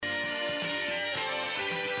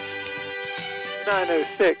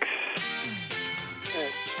9:06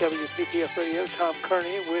 at WPTF Radio. Tom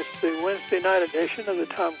Kearney with the Wednesday night edition of the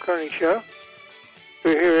Tom Kearney Show.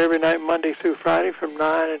 We're here every night, Monday through Friday, from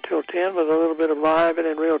 9 until 10, with a little bit of live and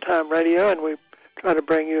in real-time radio, and we try to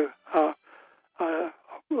bring you a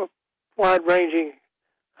wide-ranging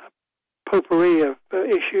potpourri of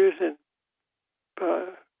issues and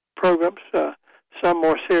programs, some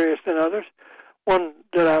more serious than others. One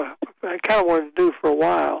that I kind of wanted to do for a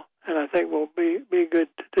while, and I think will be good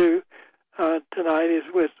to do tonight, is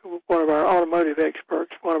with one of our automotive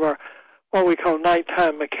experts, one of our what we call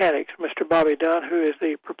nighttime mechanics, Mr. Bobby Dunn, who is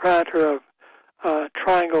the proprietor of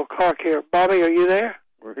Triangle Car Care. Bobby, are you there?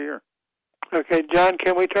 We're here. Okay, John,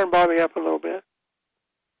 can we turn Bobby up a little bit?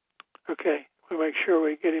 Okay, we'll make sure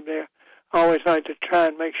we get him there. I always like to try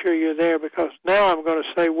and make sure you're there, because now I'm going to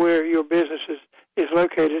say where your business is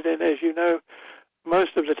located, and as you know,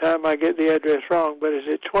 most of the time I get the address wrong, but is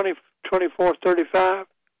it 2435?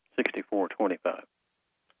 6425.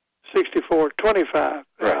 6425.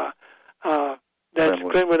 Right. That's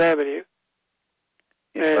Glenwood Avenue,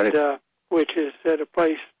 Yes, and which is at a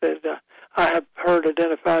place that I have heard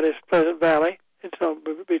identified as Pleasant Valley. It's on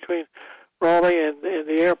between Raleigh and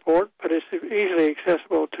the airport, but it's easily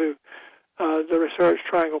accessible to the Research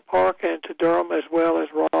Triangle Park and to Durham as well as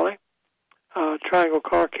Raleigh. Triangle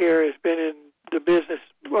Car Care has been in the business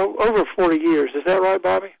over 40 years. Is that right,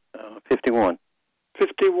 Bobby? 51.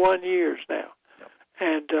 51 years now. Yep.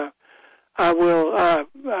 And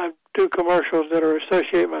I do commercials that are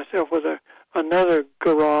associate myself with another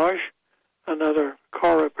garage, another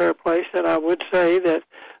car repair place, and I would say that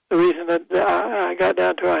the reason that I got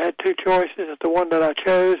down to I had two choices, is the one that I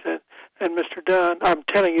chose, and Mr. Dunn, I'm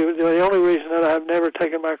telling you, the only reason that I've never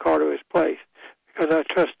taken my car to his place, because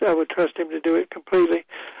I would trust him to do it completely,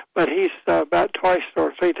 but he's about twice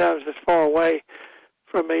or three times as far away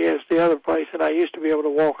from me as the other place, and I used to be able to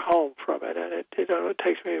walk home from it, and it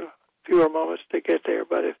takes me fewer moments to get there.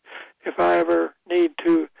 But if I ever need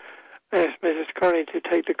to ask Mrs. Kearney to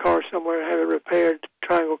take the car somewhere and have it repaired,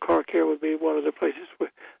 Triangle Car Care would be one of the places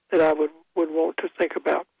that I would want to think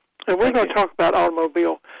about. And we're going to talk about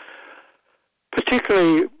automobile,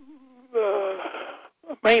 particularly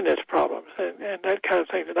maintenance problems and that kind of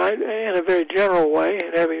thing tonight, in a very general way,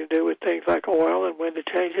 and having to do with things like oil and when to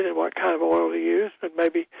change it and what kind of oil to use, and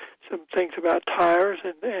maybe some things about tires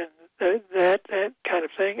and that kind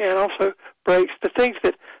of thing, and also brakes, the things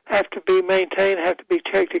that have to be maintained, have to be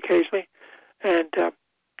checked occasionally. And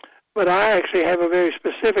but I actually have a very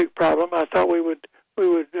specific problem. I thought we would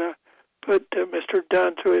put Mr.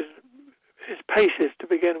 Dunn through his paces to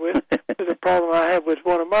begin with. There's a problem I have with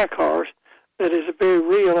one of my cars that is very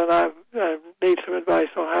real, and I need some advice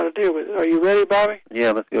on how to deal with it. Are you ready, Bobby?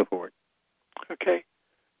 Yeah, let's go for it. Okay.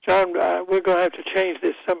 John, we're going to have to change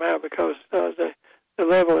this somehow, because the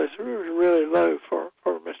level is really low for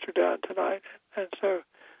Mr. Dunn tonight. And so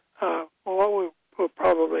what we'll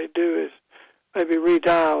probably do is maybe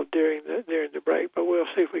redial during the break, but we'll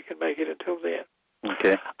see if we can make it until then.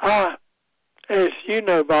 Okay. As you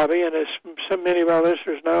know, Bobby, and as so many of our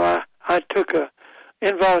listeners know, I took a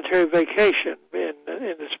involuntary vacation in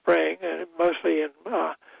the spring, and mostly in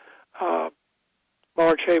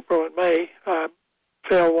March, April, and May. I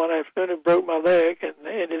fell one afternoon and broke my leg, and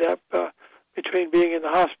ended up between being in the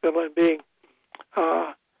hospital and being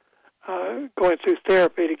going through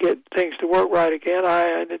therapy to get things to work right again. I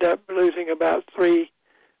ended up losing about three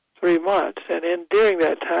months, and during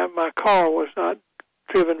that time, my car was not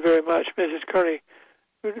driven very much. Mrs. Kearney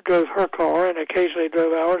drove her car and occasionally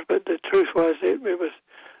drove ours, but the truth was it was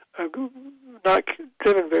not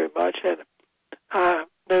driven very much, and I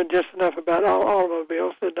know just enough about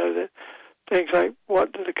automobiles to know that things like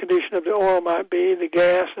what the condition of the oil might be, the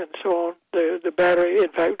gas, and so on, the battery. In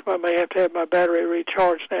fact, I may have to have my battery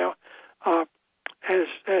recharged now,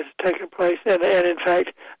 has taken place, and in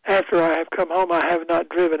fact, after I have come home, I have not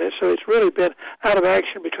driven it, so it's really been out of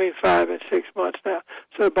action between 5 and 6 months now.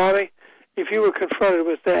 So, Bobby, if you were confronted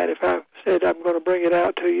with that, if I said I'm going to bring it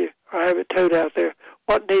out to you, or have it towed out there,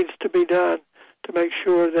 what needs to be done to make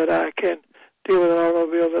sure that I can deal with an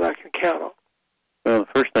automobile that I can count on? Well, the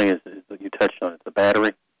first thing is that you touched on it, the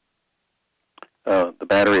battery. The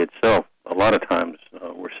battery itself, a lot of times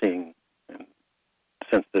we're seeing,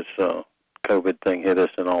 since this COVID thing hit us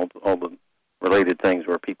and all the related things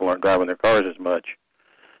where people aren't driving their cars as much,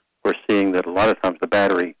 we're seeing that a lot of times the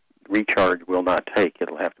battery recharge will not take.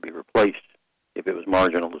 It'll have to be replaced. If it was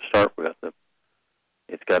marginal to start with,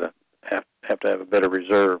 it's got to have to have a better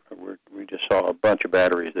reserve. We just saw a bunch of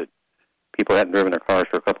batteries that people hadn't driven their cars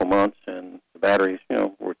for a couple months, and the batteries,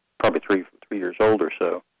 were probably three years old or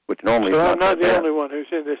so, which normally so is I'm not the bad. only one who's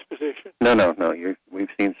in this position. No. We've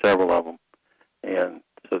seen several of them, and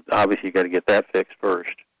so obviously you got to get that fixed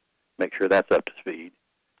first. Make sure that's up to speed,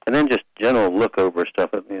 and then just general look over stuff.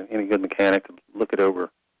 Any good mechanic can look it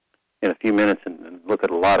over in a few minutes and look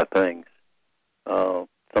at a lot of things.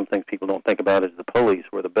 Some things people don't think about is the pulleys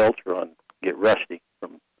where the belts run get rusty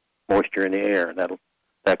from moisture in the air, and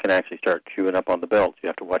that can actually start chewing up on the belts. You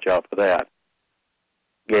have to watch out for that.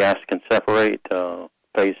 Gas can separate,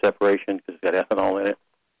 phase separation, because it's got ethanol in it.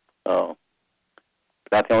 About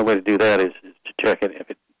the only way to do that is to check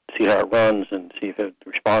it, see how it runs, and see if it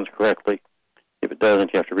responds correctly. If it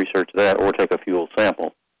doesn't, you have to research that or take a fuel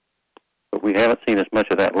sample. But we haven't seen as much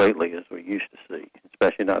of that lately as we used to see,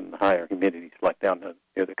 especially not in the higher humidities like down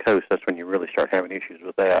near the coast. That's when you really start having issues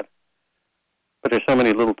with that. But there's so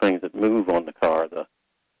many little things that move on the car,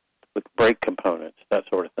 with brake components, that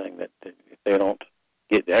sort of thing, that if they don't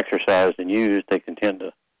get exercised and used, they can tend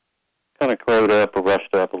to kind of corrode up or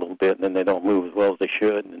rust up a little bit, and then they don't move as well as they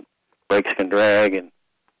should, and brakes can drag and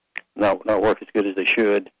not work as good as they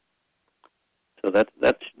should. So that's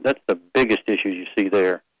the biggest issues you see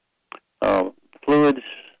there. Fluids,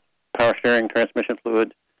 power steering, transmission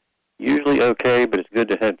fluid, usually okay, but it's good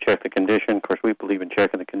to check the condition. Of course, we believe in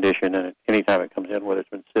checking the condition, and anytime it comes in, whether it's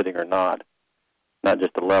been sitting or not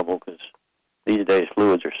just the level, because these days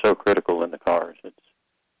fluids are so critical in the cars. It's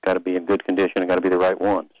got to be in good condition and got to be the right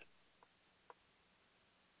ones.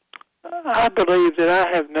 I believe that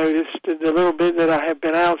I have noticed the little bit that I have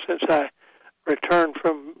been out since I returned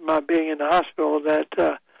from my being in the hospital that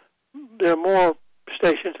there are more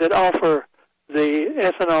stations that offer the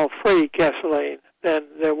ethanol-free gasoline than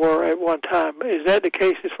there were at one time. Is that the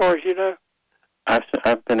case as far as you know?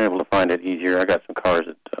 I've been able to find it easier. I got some cars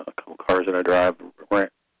a couple cars that I drive,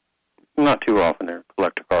 not too often. They're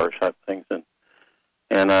collector cars type things,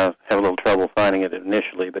 and I have a little trouble finding it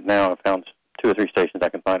initially. But now I've found 2 or 3 stations I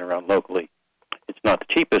can find around locally. It's not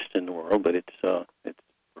the cheapest in the world, but it's for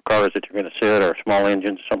cars that you're going to sit, or small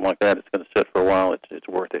engines, something like that. It's going to sit for a while. It's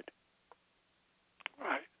worth it.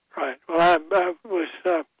 Right. Well, I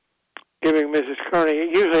was giving Mrs.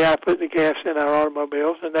 Kearney, usually I put the gas in our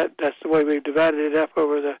automobiles, and that's the way we've divided it up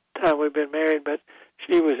over the time we've been married, but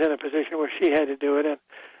she was in a position where she had to do it,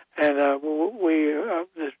 and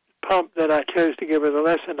the pump that I chose to give her the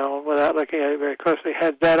lesson on, without looking at it very closely,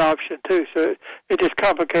 had that option too, so it just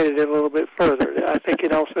complicated it a little bit further. I think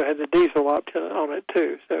it also had the diesel option on it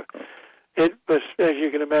too, so it was, as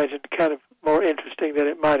you can imagine, kind of more interesting than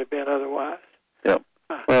it might have been otherwise. Yep.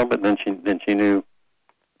 Well, but then she knew,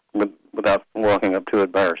 without walking up to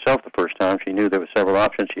it by herself the first time, she knew there were several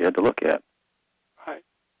options she had to look at. Right.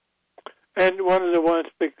 And one of the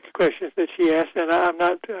questions that she asked, and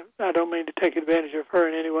I don't mean to take advantage of her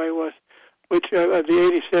in any way, was which of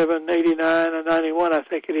the 87, 89, and 91, I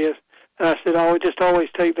think it is. And I said, I would just always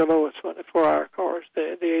take the lowest one for our cars,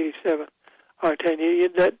 the 87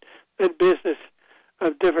 octane. That business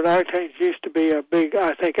of different octanes used to be a big,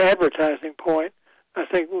 I think, advertising point. I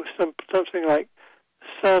think it was something like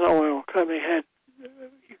Sun Oil Company had,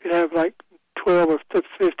 you could have like 12 or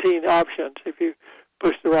 15 options if you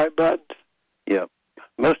push the right buttons. Yeah.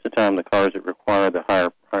 Most of the time, the cars that require the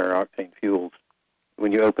higher octane fuels,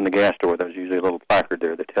 when you open the gas door, there's usually a little placard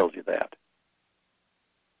there that tells you that.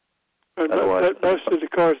 But most of the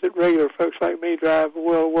cars that regular folks like me drive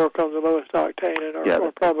will work on the lowest octane and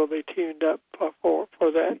are probably tuned up for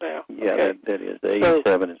that now. Yeah, okay. that is. The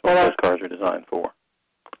 87 is what those cars are designed for.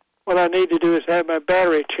 What I need to do is have my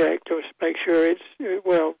battery checked to make sure it's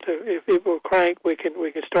if it will crank, we can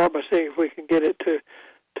start by seeing if we can get it to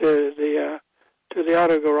the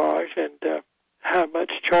auto garage and how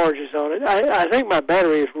much charge is on it. I think my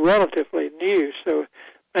battery is relatively new, so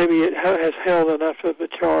maybe it has held enough of the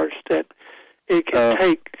charge that it can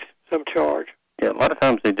take some charge. Yeah, a lot of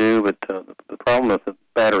times they do, but the problem with the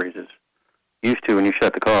batteries is used to when you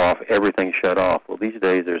shut the car off, everything's shut off. Well, these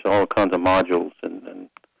days there's all kinds of modules and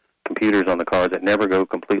computers on the car that never go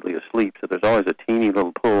completely asleep, so there's always a teeny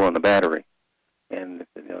little pull on the battery. And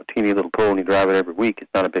a teeny little pull, and you drive it every week,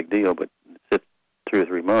 it's not a big deal, but it sits 2 or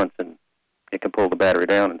 3 months, and it can pull the battery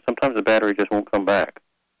down, and sometimes the battery just won't come back.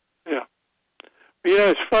 Yeah.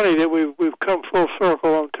 It's funny that we've come full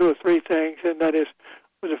circle on 2 or 3 things, and that is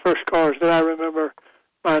the first cars that I remember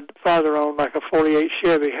my father owned, like a 48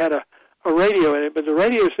 Chevy, had a radio in it, but the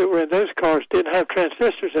radios that were in those cars didn't have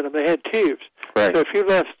transistors in them; they had tubes. Right. So if you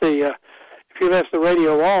left the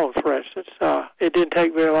radio on, for instance, it didn't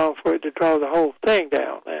take very long for it to draw the whole thing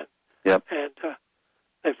down. Yep. And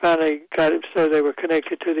they finally got it so they were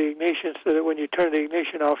connected to the ignition, so that when you turn the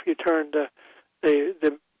ignition off, you turned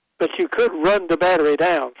but you could run the battery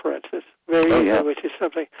down, for instance, very easily, yeah. which is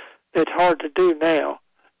something that's hard to do now,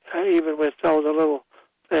 even with all the little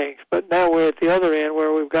things. But now we're at the other end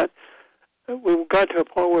where we've got to a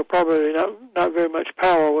point where probably not very much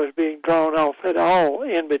power was being drawn off at all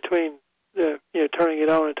in between the turning it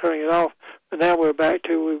on and turning it off. But now we've got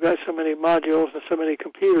so many modules and so many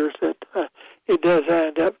computers that it does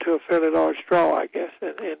end up to a fairly large draw, I guess.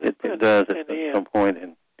 It does at some point,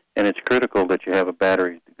 and it's critical that you have a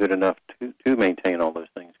battery good enough to maintain all those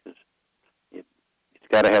things, because it's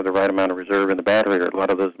got to have the right amount of reserve in the battery, or a lot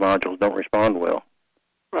of those modules don't respond well.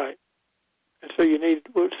 Right. And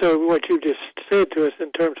so what you just said to us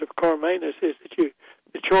in terms of car maintenance is that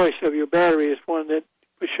the choice of your battery is one that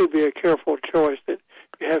should be a careful choice, that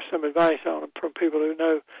you have some advice on them from people who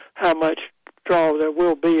know how much draw there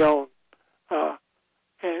will be on. Oh,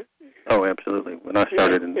 absolutely. When I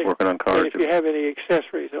started working on cars, and if you have any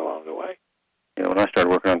accessories along the way. When I started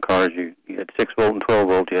working on cars, you had 6 volt and 12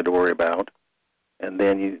 volt you had to worry about, and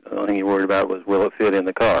then the only thing you worried about was, will it fit in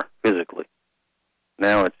the car physically?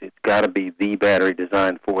 Now it's got to be the battery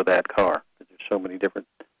designed for that car, because there's so many different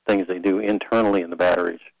things they do internally in the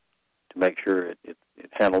batteries to make sure it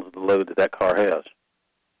handles the load that car has.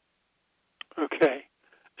 Okay.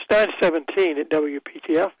 It's 9:17 at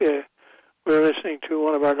WPTF. We're listening to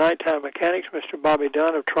one of our nighttime mechanics, Mr. Bobby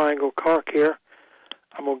Dunn of Triangle Car Care.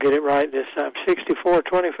 I'm going to get it right this time.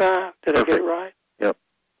 6425. Did Perfect. I get it right? Yep.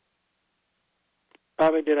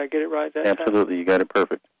 Bobby, did I get it right that time? Absolutely. You got it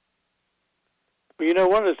perfect. Well,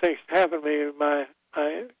 one of the things that happened to me in my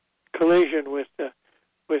collision with the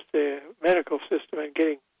medical system and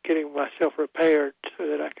getting myself repaired so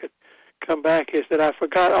that I could come back is that I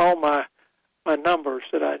forgot all my numbers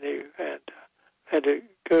that I knew, and had to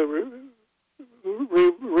go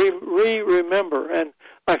remember. And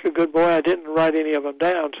like a good boy, I didn't write any of them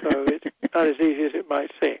down, so it's not as easy as it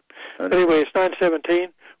might seem. But anyway, it's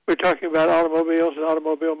 9:17. We're talking about automobiles and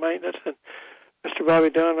automobile maintenance, and Mr. Bobby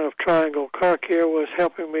Dunn of Triangle Car Care was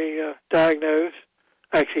helping me diagnose.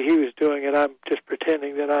 Actually, he was doing it. I'm just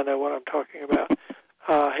pretending that I know what I'm talking about.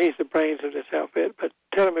 He's the brains of this outfit, but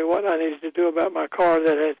telling me what I needed to do about my car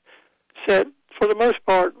that had sat, for the most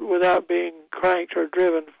part, without being cranked or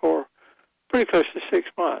driven for pretty close to 6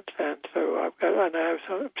 months. And so I now have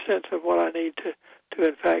some sense of what I need to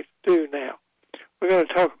in fact do now. We're going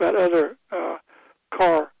to talk about other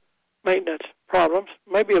car maintenance problems,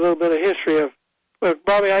 maybe a little bit of history of. Well,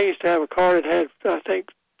 Bobby, I used to have a car that had, I think,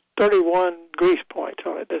 31 grease points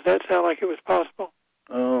on it. Does that sound like it was possible?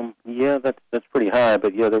 Yeah, that's pretty high,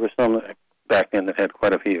 but yeah, there was some back then that had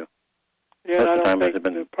quite a few. Yeah, I don't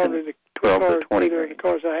think probably the 12 to 20 either of the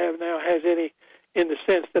cars I have now has any, in the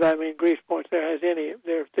sense that I mean grease points. There has any.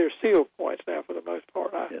 They're seal points now for the most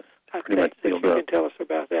part. Yes, I pretty much think sealed you up. can tell us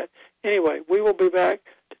about that. Anyway, we will be back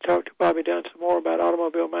to talk to Bobby Dunn some more about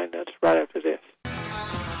automobile maintenance right after this.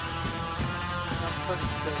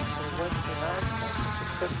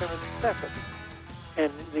 September 2nd.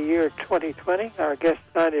 In the year 2020, our guest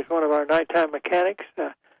tonight is one of our nighttime mechanics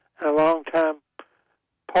and a long-time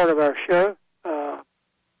part of our show,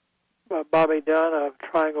 Bobby Dunn of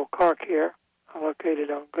Triangle Car Care, located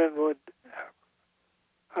on Glenwood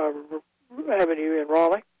Avenue in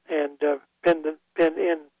Raleigh, and been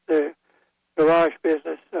in the garage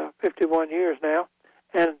business 51 years now.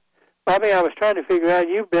 And Bobby, I was trying to figure out,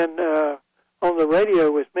 you've been on the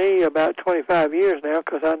radio with me about 25 years now,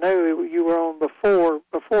 because I know you were on before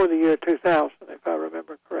the year 2000, if I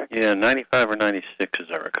remember correctly. Yeah, 95 or 96,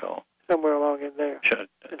 as I recall. Somewhere along in there. I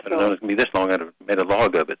don't know it was going to be this long. I'd have made a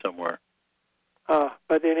log of it somewhere.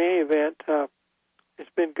 But in any event, it's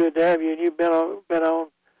been good to have you, and you've been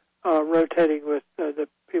on rotating with the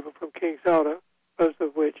people from King's Auto, both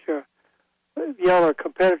of which y'all are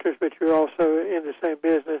competitors, but you're also in the same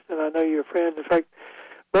business, and I know you're friends. In fact,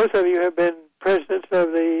 both of you have been presidents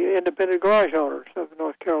of the Independent Garage Owners of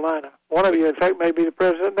North Carolina. One of you, in fact, may be the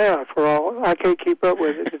president now, for all. I can't keep up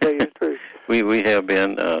with it, to tell you the truth. We have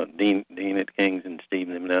been, Dean at King's and Steve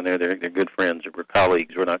and them down there, they're good friends. We're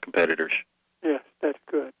colleagues. We're not competitors. Yes, that's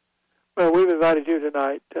good. Well, we've invited you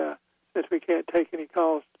tonight, since we can't take any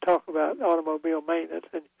calls, to talk about automobile maintenance,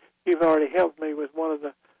 and you've already helped me with one of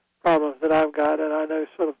the problems that I've got, and I know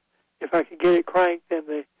sort of if I can get it cranked, then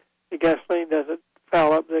the gasoline doesn't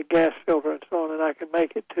foul up the gas filter and so on, and I can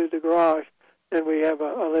make it to the garage, then we have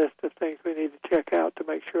a list of things we need to check out to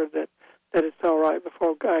make sure that it's all right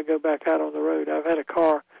before I go back out on the road. I've had a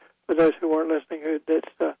car, for those who weren't listening,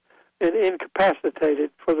 that's been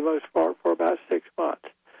incapacitated for the most part for about 6 months.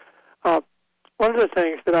 One of the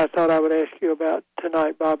things that I thought I would ask you about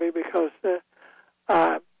tonight, Bobby, because the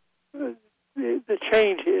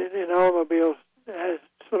change in automobiles has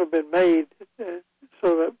sort of been made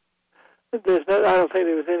sort of I don't think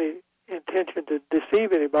there was any intention to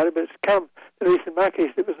deceive anybody, but it's kind of, at least in my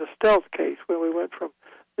case, it was a stealth case when we went from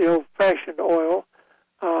the old-fashioned oil,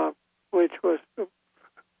 which was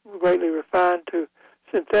greatly refined, to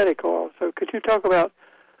synthetic oil. So could you talk about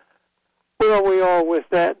where we are with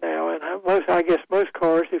that now? And I guess most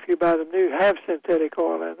cars, if you buy them new, have synthetic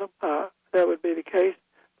oil in them. That would be the case.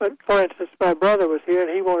 But for instance, my brother was here, and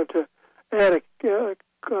he wanted to add a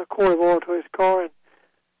quart of oil to his car,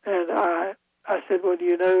 and I said, well, do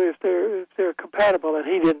you know if they're compatible? And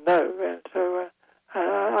he didn't know, and so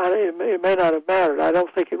it may not have mattered. I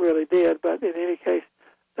don't think it really did, but in any case,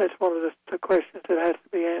 that's one of the questions that has to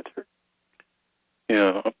be answered.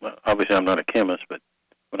 Obviously I'm not a chemist, but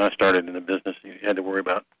when I started in the business, you had to worry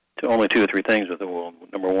about only 2 or 3 things with the oil.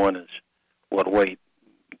 Number one is what weight.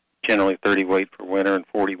 Generally 30 weight for winter and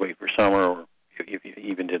 40 weight for summer, or if you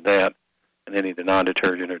even did that, and then either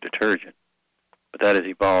non-detergent or detergent. But that has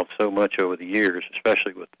evolved so much over the years,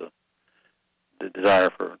 especially with the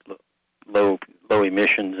desire for low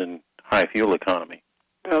emissions and high fuel economy.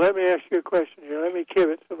 Now, let me ask you a question here. Let me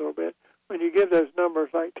kibitz a little bit. When you give those numbers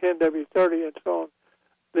like 10W30 and so on,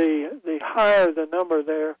 the higher the number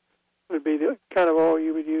there would be the kind of oil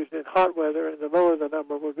you would use in hot weather, and the lower the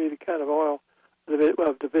number would be the kind of oil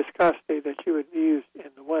of the viscosity that you would use in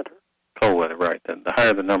the winter. Cold weather, right. Then the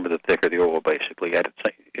higher the number, the thicker the oil, basically,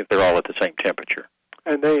 if they're all at the same temperature.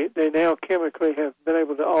 And they now chemically have been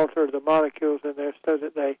able to alter the molecules in there so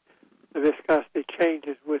that the viscosity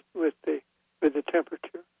changes with the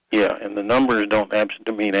temperature. Yeah, and the numbers don't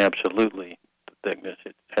mean absolutely the thickness.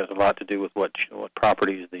 It has a lot to do with what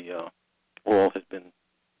properties the oil has been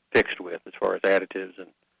fixed with, as far as additives and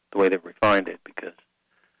the way they've refined it. Because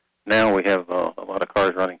now we have a lot of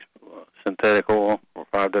cars running synthetic oil, or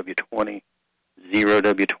 5W20,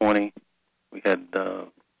 0W20. We had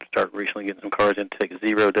started recently getting some cars in to take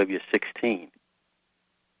 0W16.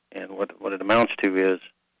 And what it amounts to is,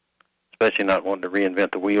 especially not wanting to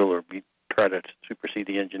reinvent the wheel or try to supersede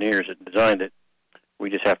the engineers that designed it,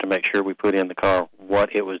 we just have to make sure we put in the car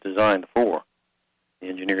what it was designed for. The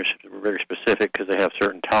engineers were very specific because they have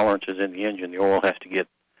certain tolerances in the engine. The oil has to get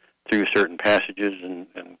through certain passages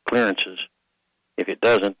and clearances. If it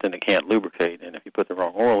doesn't, then it can't lubricate. And if you put the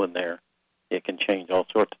wrong oil in there, it can change all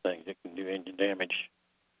sorts of things. It can do engine damage,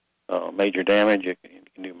 major damage. It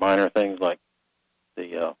can do minor things like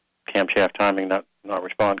the camshaft timing not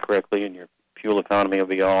respond correctly, and your fuel economy will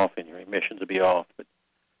be off, and your emissions will be off. But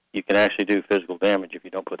you can actually do physical damage if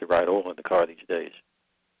you don't put the right oil in the car these days.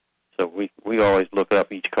 So we always look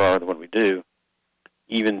up each car when we do,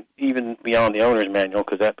 even beyond the owner's manual,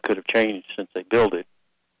 because that could have changed since they built it.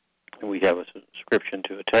 And we have a subscription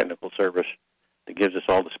to a technical service that gives us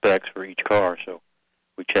all the specs for each car. So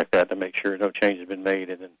we check that to make sure no change has been made,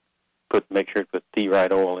 and then make sure to put the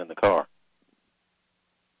right oil in the car.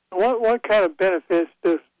 What kind of benefits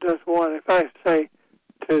does one, if I say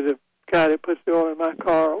to the guy that puts the oil in my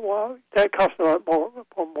car, well, that costs a lot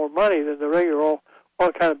more money than the regular oil,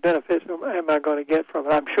 what kind of benefits am I going to get from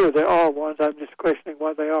it? I'm sure there are ones. I'm just questioning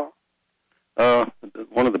what they are.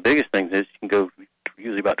 One of the biggest things is you can go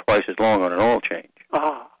usually about twice as long on an oil change.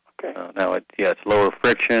 Okay. Now, it's lower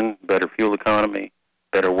friction, better fuel economy,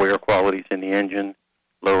 better wear qualities in the engine,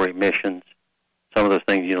 lower emissions. Some of those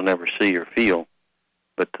things you'll never see or feel.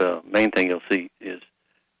 But the main thing you'll see is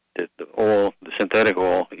that the synthetic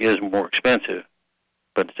oil, is more expensive.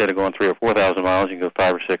 But instead of going 3,000 or 4,000 miles, you can go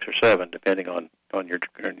 5 or 6 or 7, depending on your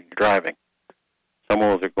driving. Some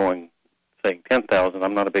oils are going, saying 10,000.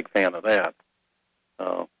 I'm not a big fan of that.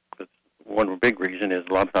 One big reason is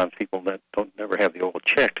a lot of times people that don't never have the oil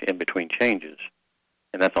checked in between changes,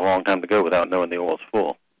 and that's a long time to go without knowing the oil's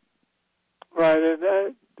full. Right.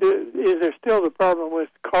 And is there still the problem with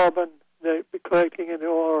carbon that be collecting in the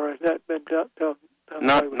oil, or has that been done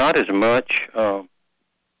Not as much.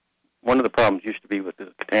 One of the problems used to be with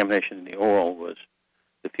the contamination in the oil was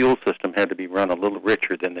the fuel system had to be run a little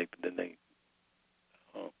richer than they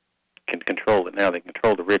can control it. Now they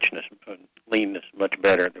control the richness and leanness much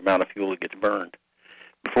better, the amount of fuel that gets burned.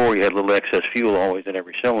 Before, you had a little excess fuel always in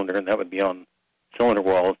every cylinder, and that would be on cylinder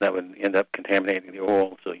walls, and that would end up contaminating the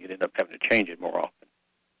oil, so you'd end up having to change it more often.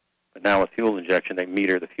 But now with fuel injection, they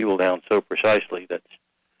meter the fuel down so precisely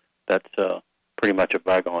that's pretty much a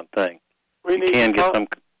bygone thing. We need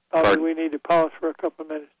to pause for a couple of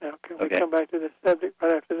minutes now. Can we come back to this subject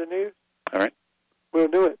right after the news? All right. We'll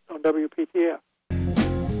do it on WPTF.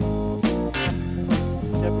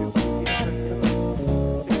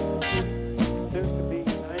 Soon to be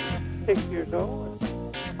 96 years old.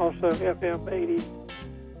 Also, FM 80,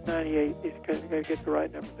 98 is going to get the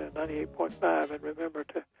right number there, 98.5. And remember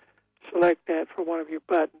to select that for one of your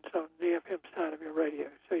buttons on the FM side of your radio,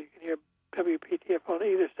 so you can hear WPTF on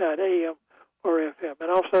either side, AM or FM.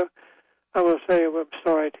 And also, I will say I'm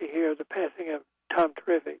sorry to hear the passing of Tom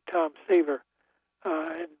Seaver,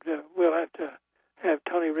 and we'll have to have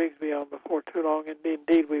Tony Rigsby on before too long, and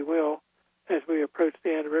indeed we will, as we approach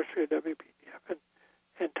the anniversary of WPTF,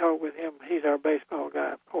 and talk with him. He's our baseball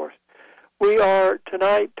guy, of course. We are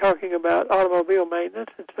tonight talking about automobile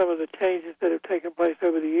maintenance and some of the changes that have taken place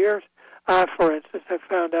over the years. I, for instance, have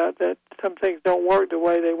found out that some things don't work the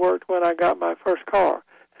way they worked when I got my first car.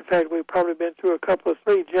 In fact, we've probably been through a couple of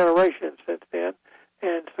 3 generations since then,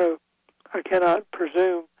 and so I cannot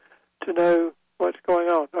presume to know what's going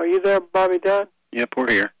on. Are you there, Bobby Dunn? Yep,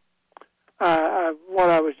 we're here. What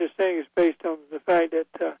I was just saying is based on the fact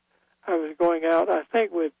that I was going out, I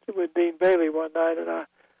think, with Dean Bailey one night, and I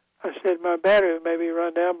said, my battery may be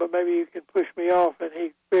run down, but maybe you can push me off. And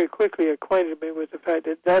he very quickly acquainted me with the fact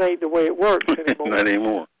that that ain't the way it works anymore. Not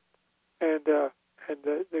anymore. And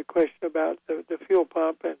the question about the fuel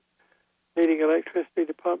pump and needing electricity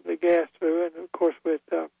to pump the gas through, and of course with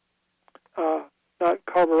not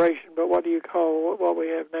carburation, but what do you call what we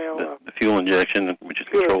have now? The fuel injection, which is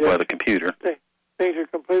controlled by the computer. Things are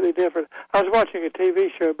completely different. I was watching a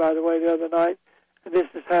TV show, by the way, the other night, and this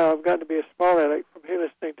is how I've gotten to be a smart aleck from here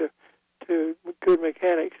listening to Good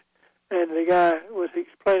Mechanics. And the guy was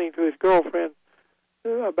explaining to his girlfriend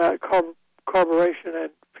about carburation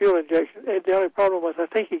and fuel injection. And the only problem was I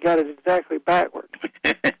think he got it exactly backwards.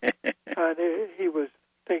 And he was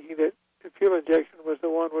thinking that the fuel injection was the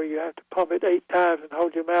one where you have to pump it 8 times and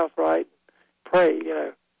hold your mouth right and pray,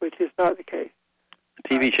 which is not the case.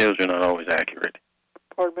 TV shows are not always accurate.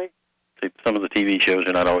 Pardon me? Some of the TV shows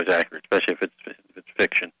are not always accurate, especially if it's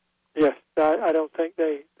fiction. Yes, I don't think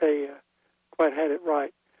they quite had it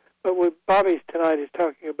right. But what Bobby tonight is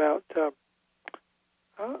talking about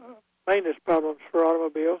maintenance problems for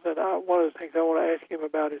automobiles, and one of the things I want to ask him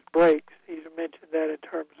about is brakes. He's mentioned that in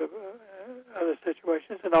terms of other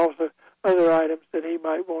situations and also other items that he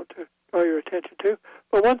might want to draw your attention to.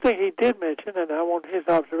 But one thing he did mention, and I want his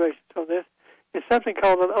observations on this, is something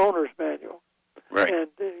called an owner's manual. Right. And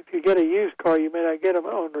if you get a used car, you may not get an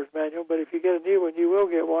owner's manual, but if you get a new one, you will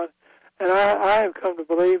get one. And I have come to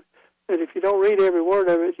believe that if you don't read every word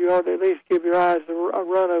of it, you ought to at least give your eyes a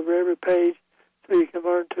run over every page so you can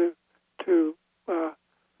learn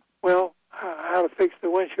how to fix the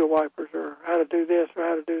windshield wipers or how to do this or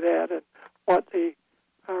how to do that and what the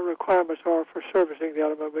requirements are for servicing the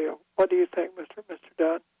automobile. What do you think, Mr.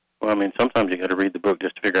 Dunn? Well, I mean, sometimes you got to read the book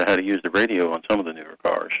just to figure out how to use the radio on some of the newer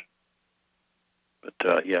cars. But,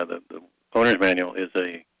 the owner's manual is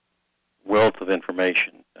a wealth of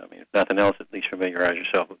information. I mean, if nothing else, at least familiarize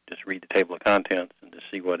yourself with just read the table of contents and just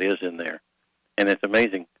see what is in there. And it's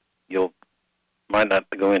amazing. You might not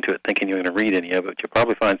go into it thinking you're going to read any of it, but you'll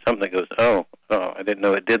probably find something that goes, oh, I didn't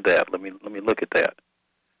know it did that. Let me look at that.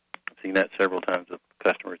 I've seen that several times with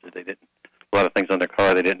customers that they didn't, a lot of things on their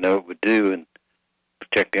car they didn't know it would do, and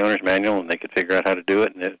check the owner's manual, and they could figure out how to do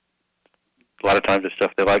it. And a lot of times it's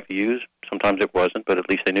stuff they like to use. Sometimes it wasn't, but at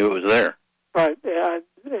least they knew it was there. Right.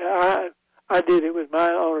 I did it with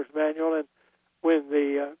my owner's manual, and when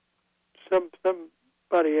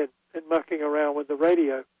somebody had been mucking around with the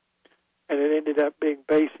radio, and it ended up being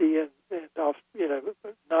bassy and off,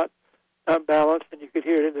 not balanced, and you could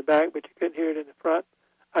hear it in the back, but you couldn't hear it in the front.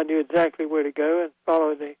 I knew exactly where to go, and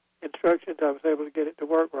following the instructions, I was able to get it to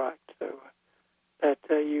work right. So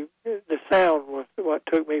the sound was what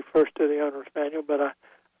took me first to the owner's manual, but I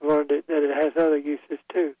learned that it has other uses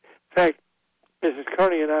too. In fact, Mrs.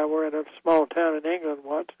 Kearney and I were in a small town in England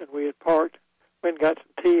once, and we had parked, went and got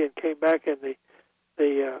some tea, and came back, and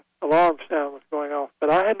the alarm sound was going off. But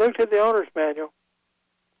I had looked at the owner's manual,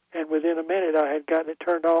 and within a minute I had gotten it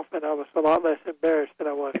turned off, and I was a lot less embarrassed than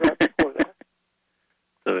I was right before that.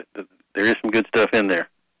 So there is some good stuff in there.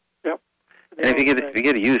 Yep. And if you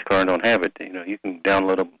get a used car and don't have it, you can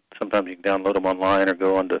download them. Sometimes you can download them online or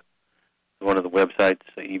go onto one of the websites,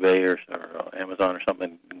 eBay or Amazon or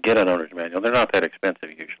something, and get an owner's manual. They're not that expensive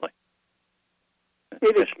usually.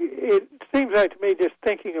 It seems like to me, just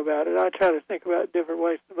thinking about it, I try to think about different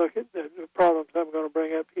ways to look at the problems I'm going to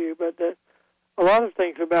bring up to you, but a lot of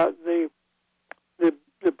things about the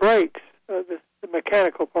brakes, the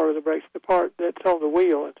mechanical part of the brakes, the part that's on the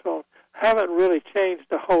wheel and so on, haven't really changed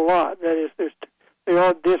a whole lot. That is, there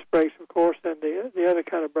are disc brakes, of course, and the other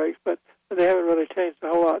kind of brakes, but they haven't really changed a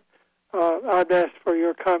whole lot. I'd ask for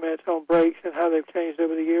your comments on brakes and how they've changed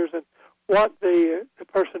over the years and what the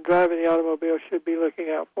person driving the automobile should be looking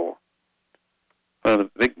out for. Well,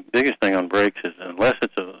 the biggest thing on brakes is unless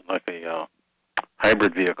it's a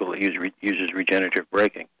hybrid vehicle that uses regenerative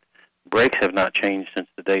braking, brakes have not changed since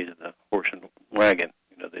the days of the horse and wagon.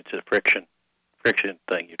 It's a friction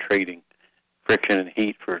thing. You're trading friction and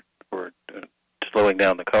heat for slowing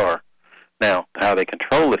down the car. Now, how they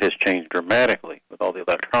control it has changed dramatically with all the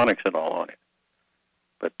electronics and all on it.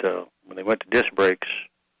 But when they went to disc brakes,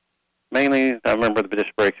 mainly, I remember the disc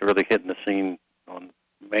brakes really hitting the scene on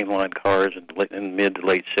mainline cars in mid to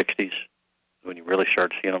late 60s, when you really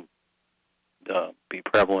start seeing them be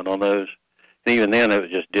prevalent on those. And even then, it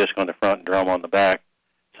was just disc on the front and drum on the back.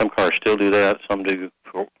 Some cars still do that. Some do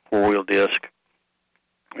four-wheel disc.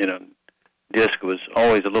 Disc was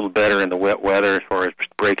always a little better in the wet weather as far as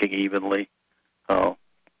braking evenly.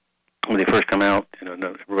 When they first come out,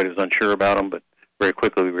 everybody was unsure about them, but very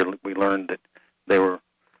quickly we learned that they were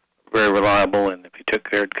very reliable, and if you took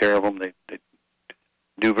care of them, they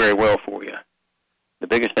do very well for you. The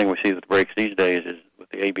biggest thing we see with brakes these days is with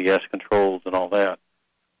the ABS controls and all that.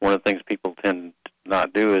 One of the things people tend to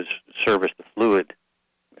not do is service the fluid,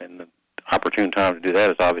 and the opportune time to do that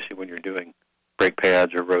is obviously when you're doing brake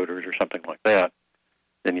pads or rotors or something like that.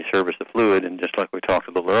 Then you service the fluid, and just like we talked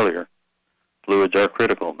a little earlier, fluids are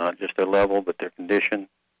critical, not just their level, but their condition,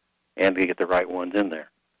 and to get the right ones in there.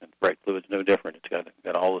 And brake fluid's no different. It's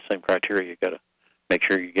got all the same criteria. You've got to make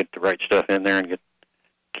sure you get the right stuff in there and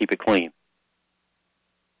keep it clean.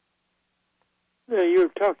 Yeah, you were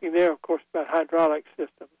talking there, of course, about hydraulic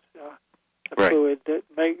systems. The right. Fluid that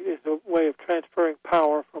is a way of transferring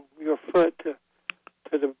power from your foot to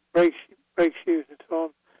the brake shoes and so on.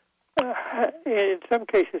 And in some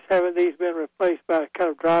cases, haven't these been replaced by kind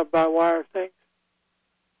of drive-by-wire things?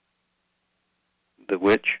 The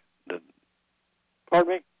which?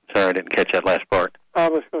 Pardon me? Sorry, I didn't catch that last part. I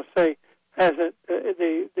was going to say, hasn't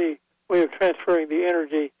the way of transferring the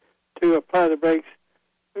energy to apply the brakes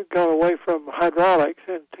gone away from hydraulics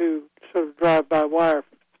and to sort of drive-by-wire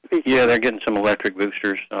features? Yeah, they're getting some electric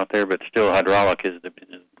boosters out there, but still hydraulic is the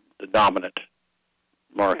dominant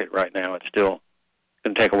market right now. It's still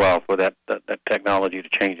going to take a while for that technology to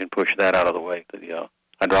change and push that out of the way. The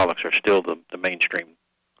hydraulics are still the mainstream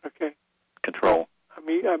control. I'm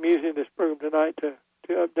using this program tonight to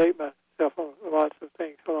update myself on lots of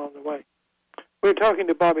things along the way. We're talking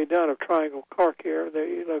to Bobby Dunn of Triangle Car Care.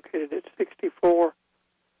 They're located at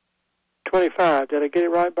 6425. Did I get it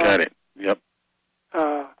right, Bobby? Got it. Yep.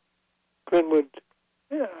 Glenwood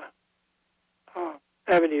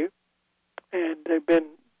Avenue. And they've been,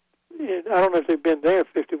 I don't know if they've been there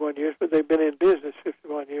 51 years, but they've been in business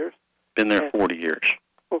 51 years. Been there 40 years.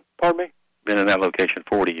 Oh, pardon me? Been in that location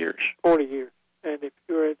 40 years. 40 years. And if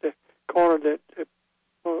you're at the corner that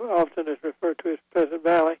often is referred to as Pleasant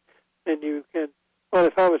Valley, then you can, well,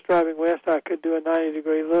 if I was driving west, I could do a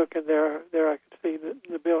 90-degree look, and there I could see the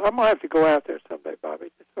building. I'm going to have to go out there someday,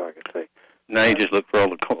 Bobby, just so I can see. Now you just look for all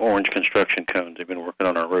the orange construction cones. They've been working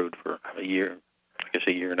on our road for a year, I guess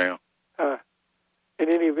a year now. In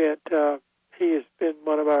any event, he has been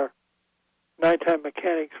one of our nighttime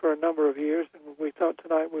mechanics for a number of years, and we thought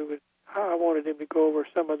tonight I wanted him to go over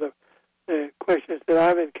some of the questions that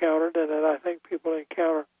I've encountered and that I think people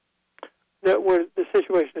encounter, that where the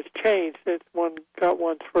situation has changed since one got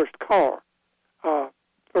one's first car.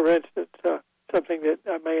 For instance, something that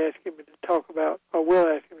I may ask him to talk about, or will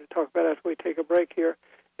ask him to talk about after we take a break here,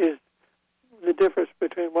 is the difference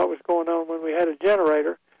between what was going on when we had a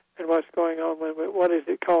generator and what's going on what is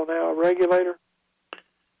it called now, a regulator?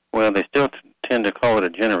 Well, they still tend to call it a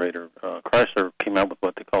generator. Chrysler came out with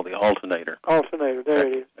what they call the alternator. Alternator, there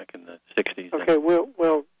it is. Back in the 60s. Okay,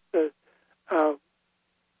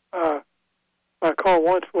 my car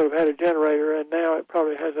once would have had a generator, and now it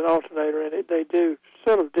probably has an alternator in it. They do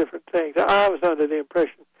sort of different things. I was under the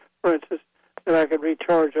impression, for instance, that I could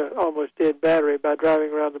recharge an almost dead battery by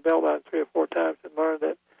driving around the Beltline 3 or 4 times, and learned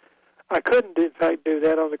that I couldn't, in fact, do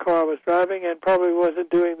that on the car I was driving, and probably wasn't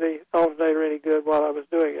doing the alternator any good while I was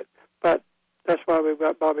doing it. But that's why we've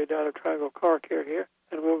got Bobby Dunn of Triangle Car Care here,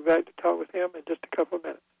 and we'll be back to talk with him in just a couple of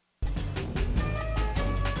minutes.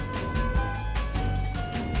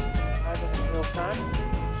 Time.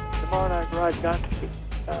 Tomorrow night, Rod Gonski,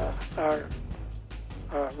 our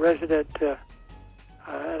resident,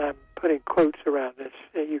 and I'm putting quotes around this,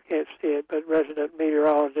 you can't see it, but resident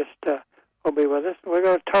meteorologist will be with us. We're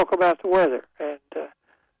going to talk about the weather, and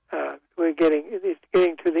it's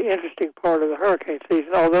getting to the interesting part of the hurricane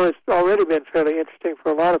season, although it's already been fairly interesting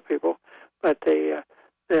for a lot of people, but the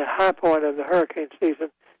high point of the hurricane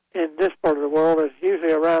season in this part of the world is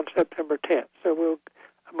usually around September 10th, so we'll,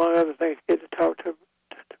 among other things, get to talk to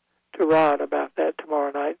Rod about that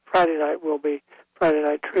tomorrow night. Friday night will be Friday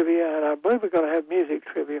night trivia, and I believe we're going to have music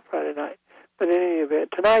trivia Friday night. But in any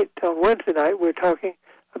event, tonight, on Wednesday night, we're talking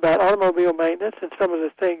about automobile maintenance and some of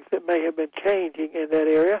the things that may have been changing in that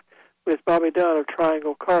area with Bobby Dunn of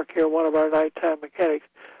Triangle Car Care, one of our nighttime mechanics.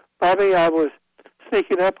 Bobby, I was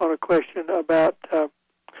sneaking up on a question about,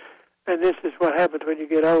 and this is what happens when you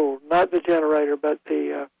get old, not the generator, but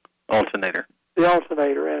the alternator. The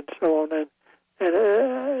alternator and so on. And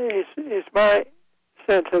it's my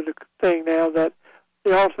sense of the thing now that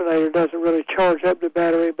the alternator doesn't really charge up the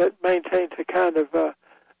battery, but maintains a kind of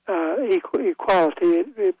equality.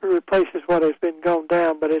 It replaces what has been gone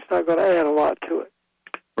down, but it's not going to add a lot to it.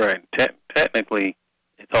 Right. Technically,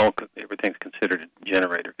 everything's considered a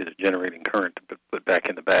generator because it's generating current to put back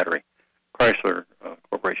in the battery. Chrysler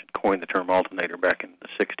Corporation coined the term alternator back in the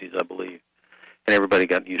 60s, I believe, and everybody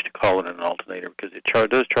got used to calling it an alternator because it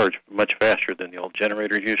does charge much faster than the old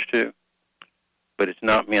generators used to. But it's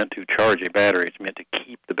not meant to charge a battery. It's meant to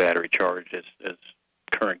keep the battery charged as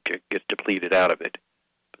current gets depleted out of it.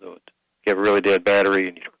 So if you have a really dead battery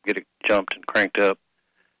and you get it jumped and cranked up,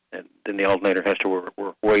 and then the alternator has to work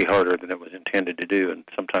way harder than it was intended to do, and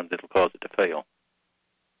sometimes it'll cause it to fail.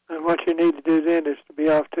 And what you need to do then is to be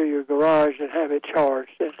off to your garage and have it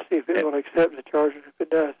charged and see if it will accept the charge, and if it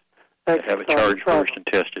does, have it charged first and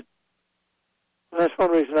tested. Well, that's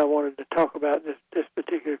one reason I wanted to talk about this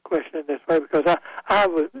particular question in this way, because I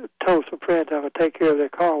was told some friends I would take care of their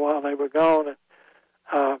car while they were gone, and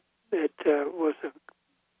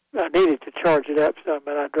I needed to charge it up some,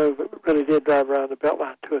 and I really did drive around the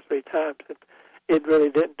Beltline 2 or 3 times, and it really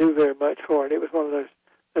didn't do very much for it. It was one of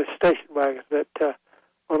those station wagons that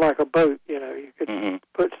were like a boat. You could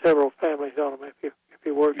put several families on them if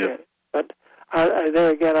you worked at it. But there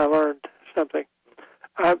again, I learned something.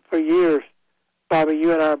 For years, Bobby,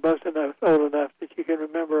 you and I are both old enough that you can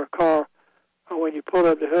remember a car. When you pulled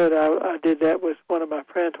up the hood, I did that with one of my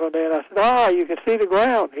friends one day, and I said, you can see the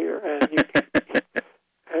ground here. And you can,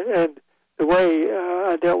 and the way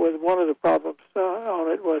I dealt with one of the problems on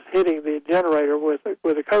it was hitting the generator with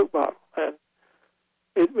a Coke bottle. And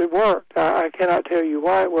it worked. I cannot tell you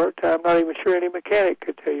why it worked. I'm not even sure any mechanic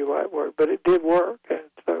could tell you why it worked, but it did work. And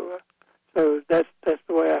so that's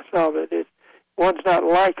the way I solved it. One's not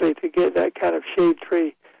likely to get that kind of shade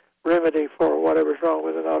tree remedy for whatever's wrong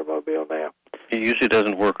with an automobile now. It usually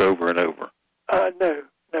doesn't work over and over. No.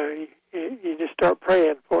 You just start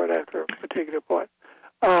praying for it after a particular point.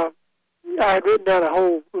 I had written down a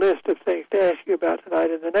whole list of things to ask you about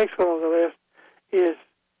tonight, and the next one on the list is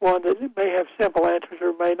one that may have simple answers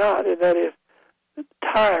or may not, and that is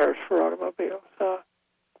tires for automobiles.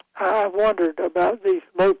 I wondered about these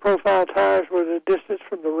low-profile tires where the distance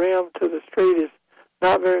from the rim to the street is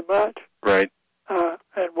not very much. Right. And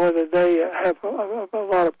whether they have a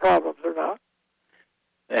lot of problems or not.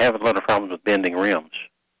 They have a lot of problems with bending rims.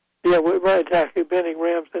 Yeah, right, exactly, bending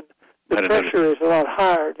rims, and the pressure is a lot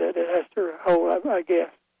higher that it has to hold, I guess.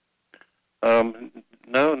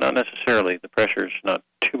 No, not necessarily. The pressure is not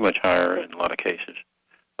too much higher in a lot of cases.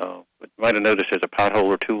 But you might have noticed there's a pothole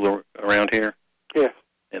or two around here. Yes.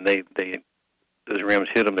 And those rims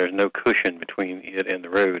hit them. There's no cushion between it and the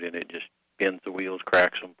road, and it just bends the wheels,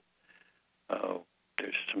 cracks them.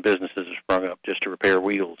 There's some businesses that sprung up just to repair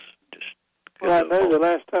wheels. Well, I know the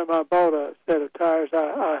last time I bought a set of tires,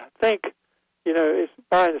 I think, it's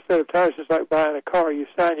buying a set of tires is like buying a car. You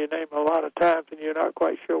sign your name a lot of times, and you're not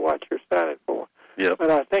quite sure what you're signing for. Yep.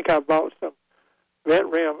 But I think I bought some vent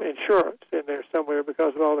rim insurance in there somewhere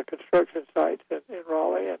because of all the construction sites in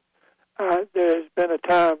Raleigh. And there's been a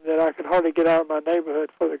time that I could hardly get out of my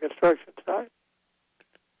neighborhood for the construction site.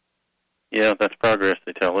 Yeah, that's progress,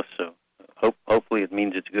 they tell us. So hopefully it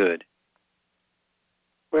means it's good.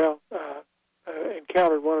 Well,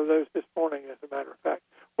 encountered one of those this morning, as a matter of fact.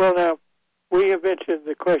 Well, now, we have mentioned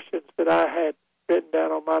the questions that I had written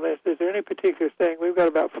down on my list. Is there any particular thing? We've got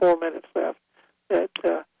about 4 minutes left. That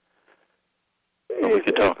we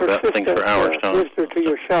could talk about things for hours, Tom. Visitor to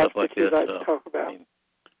your shop like that you'd this, like to talk about.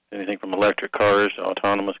 Anything from electric cars,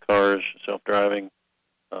 autonomous cars, self-driving,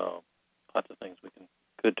 lots of things we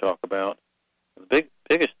could talk about. The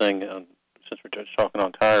biggest thing, since we're just talking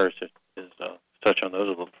on tires, is touch on those a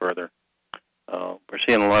little further. We're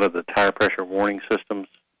seeing a lot of the tire pressure warning systems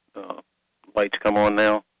lights come on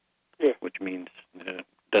now, which means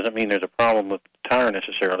doesn't mean there's a problem with the tire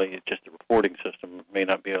necessarily. It's just the reporting system may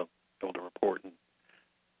not be able to report, and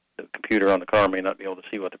the computer on the car may not be able to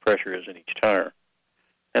see what the pressure is in each tire.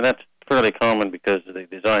 And that's fairly common because they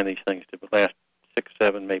design these things to last 6,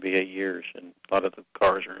 7, maybe 8 years, and a lot of the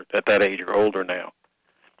cars are at that age or older now.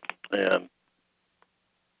 And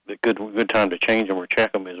the good time to change them or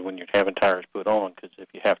check them is when you're having tires put on, because if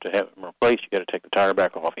you have to have them replaced, you got to take the tire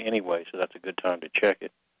back off anyway. So that's a good time to check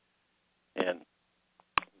it. And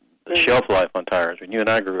shelf life on tires. When you and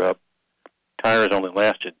I grew up, tires only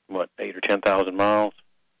lasted, 8 or 10,000 miles?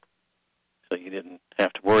 So you didn't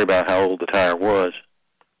have to worry about how old the tire was.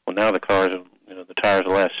 Well, now the tires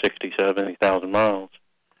will last 60, 70,000 miles.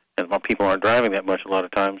 And while people aren't driving that much a lot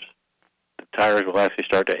of times, the tires will actually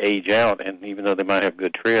start to age out, and even though they might have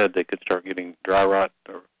good tread, they could start getting dry rot,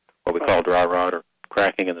 or what we call dry rot, or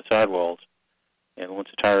cracking in the sidewalls. And once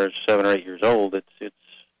a tire is 7 or 8 years old, it's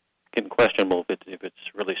getting questionable if it's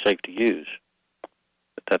really safe to use.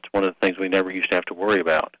 But that's one of the things we never used to have to worry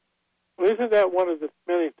about. Well, isn't that one of the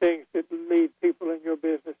many things that lead people in your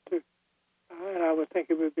business to? And I would think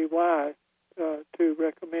it would be wise to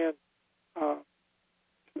recommend a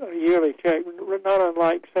yearly check, not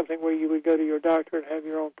unlike something where you would go to your doctor and have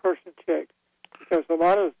your own person checked, because a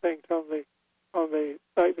lot of the things on the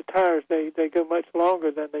like the tires, they go much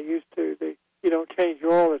longer than they used to. You don't change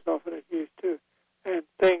your oil as often as you used to, and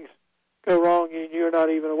things go wrong and you're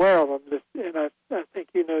not even aware of them. And I think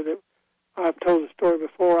you know that I've told the story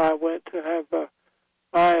before. I went to have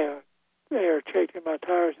my air checked in my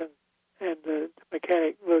tires, and the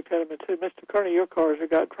mechanic looked at him and said, "Mr. Kearney, your cars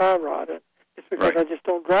have got dry rot, and it's because I just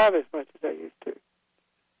don't drive as much as I used to."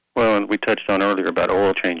 Well, and we touched on earlier about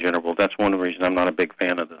oil change intervals. That's one of the reasons I'm not a big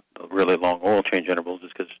fan of the really long oil change intervals,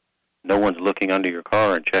 is because no one's looking under your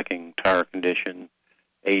car and checking tire condition,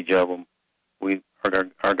 age of them.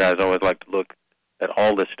 Our guys always like to look at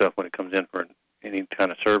all this stuff when it comes in for any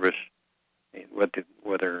kind of service,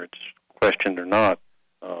 whether it's questioned or not.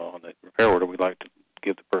 On the repair order, we like to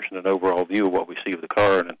give the person an overall view of what we see of the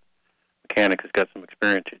car, and a mechanic has got some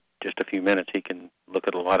experience. In just a few minutes, he can look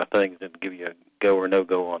at a lot of things and give you a go or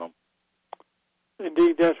no-go on them.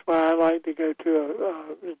 Indeed, that's why I like to go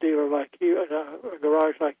to a dealer like you, a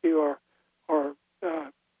garage like you, or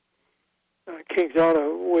King's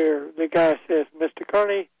Auto, where the guy says, "Mr.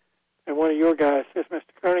 Kearney," and one of your guys says,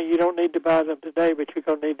 "Mr. Kearney, you don't need to buy them today, but you're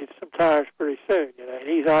going to need some tires pretty soon." And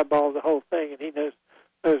he's eyeballed the whole thing, and he knows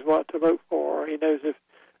what to look for, or he knows if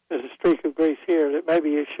there's a streak of grease here that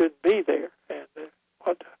maybe it shouldn't be there, and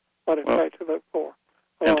what in fact to look for.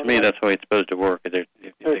 And to me, that's the way it's supposed to work. They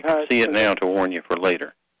can see it now to warn you for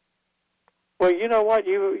later. Well, you know what?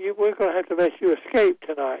 We're going to have to let you escape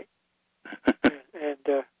tonight,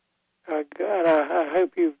 and I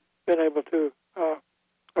hope you've been able to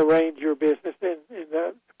arrange your business in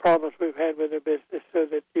the problems we've had with the business, so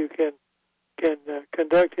that you can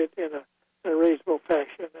conduct it in a reasonable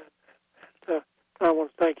fashion. And I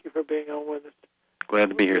want to thank you for being on with us. Glad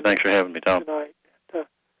to be here. Thanks for having me, Tom. Tonight.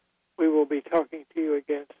 We will be talking to you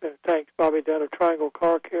again soon. Thanks, Bobby Dunn of Triangle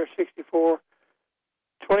Car Care,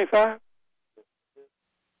 6425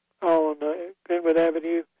 on Greenwood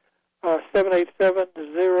Avenue,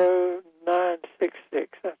 787-0966.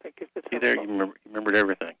 I think it's the See there, you remembered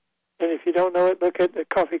everything. And if you don't know it, look at the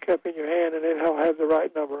coffee cup in your hand, and it'll have the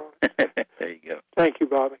right number on it. There you go. Thank you,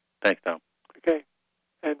 Bobby. Thanks, Tom. Okay.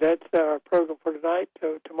 And that's our program for tonight.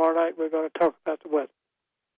 So tomorrow night we're going to talk about the weather.